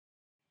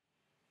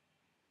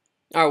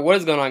Alright, what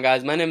is going on,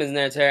 guys? My name is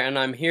Naruto, and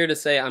I'm here to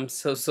say I'm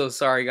so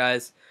sorry,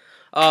 guys.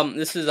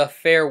 This is a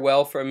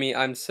farewell from me.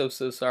 I'm so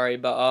sorry,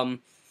 but I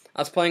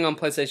was playing on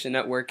PlayStation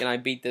Network and I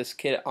beat this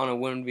kid on a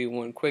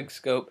 1v1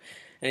 quickscope,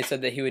 and he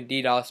said that he would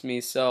DDoS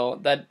me.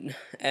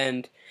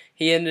 And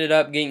he ended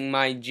up getting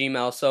my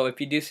Gmail. So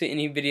if you do see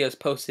any videos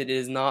posted, it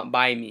is not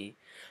by me.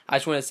 I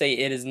just want to say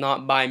it is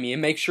not by me,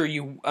 and make sure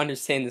you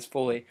understand this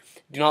fully.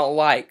 Do not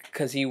like,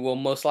 because he will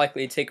most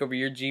likely take over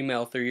your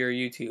Gmail through your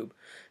YouTube.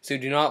 So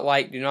do not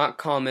like, do not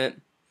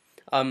comment.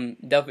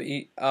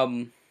 Definitely,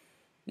 no,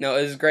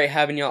 it was great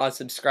having y'all as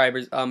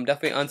subscribers.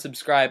 Definitely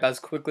unsubscribe as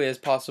quickly as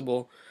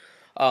possible.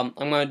 I'm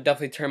gonna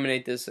definitely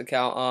terminate this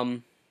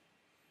account.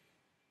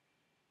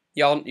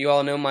 You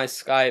all know my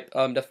Skype.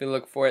 Definitely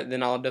look for it.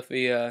 Then I'll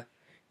definitely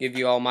give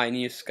you all my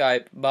new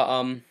Skype. But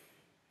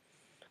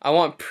I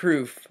want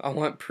proof. I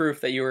want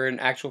proof that you are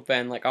an actual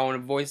fan. Like, I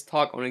want to voice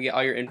talk. I want to get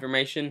all your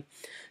information,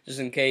 just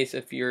in case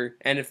if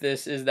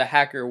this is the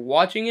hacker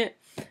watching it,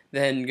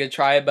 then good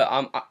try it.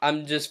 But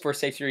I'm just for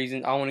safety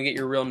reasons. I want to get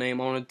your real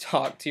name. I want to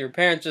talk to your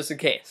parents just in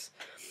case.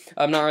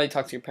 I'm not really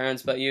talk to your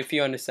parents, but if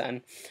you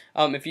understand,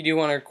 if you do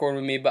want to record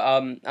with me, but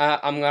I'm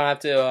gonna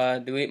have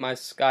to delete my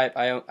Skype.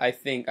 I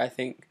think.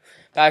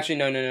 But actually,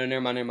 no, never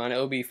mind.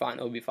 It'll be fine.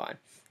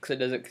 Because it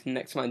doesn't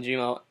connect to my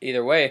Gmail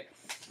either way.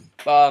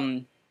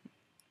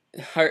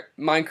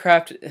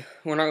 Minecraft,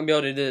 we're not gonna be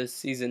able to do this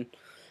season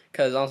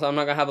because also I'm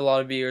not gonna have a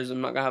lot of viewers.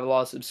 I'm not gonna have a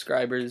lot of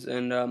subscribers,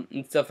 and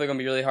it's definitely gonna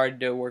be really hard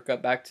to work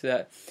up back to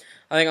that.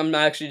 I think I'm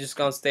actually just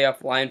gonna stay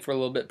offline for a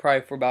little bit,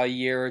 probably for about a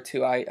year or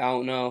two. I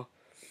don't know.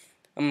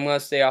 I'm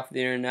gonna stay off the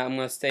internet. I'm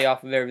gonna stay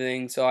off of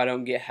everything so I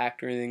don't get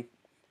hacked or anything.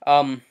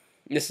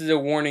 This is a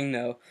warning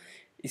though.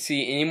 You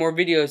see any more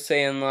videos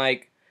saying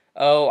like,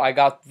 "Oh, I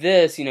got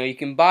this," you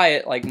can buy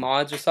it like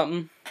mods or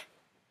something.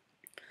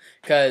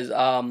 Cause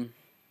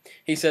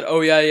he said, "Oh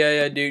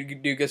yeah,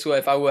 dude, guess what?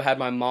 If I would have had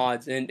my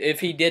mods, and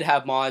if he did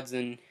have mods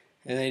and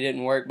they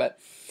didn't work, but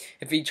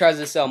if he tries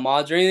to sell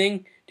mods or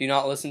anything, do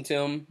not listen to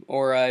him.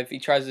 Or if he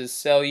tries to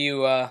sell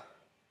you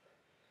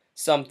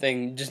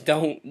something, just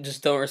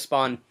don't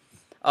respond.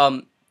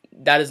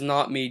 That is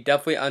not me.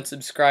 Definitely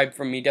unsubscribe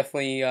from me.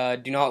 Definitely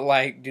do not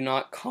like, do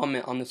not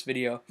comment on this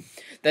video.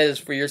 That is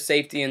for your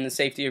safety and the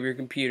safety of your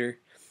computer,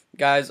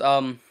 guys. I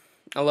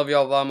love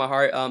y'all with all my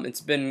heart.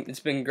 It's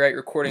been great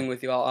recording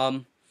with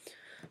y'all.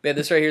 But yeah,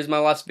 this right here is my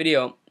last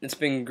video. It's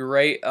been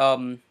great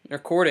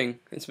recording.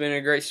 It's been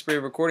a great spree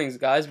of recordings,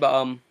 guys. But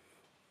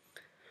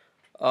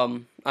I'll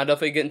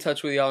definitely get in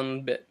touch with y'all in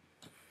a bit.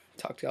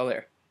 Talk to y'all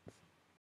there.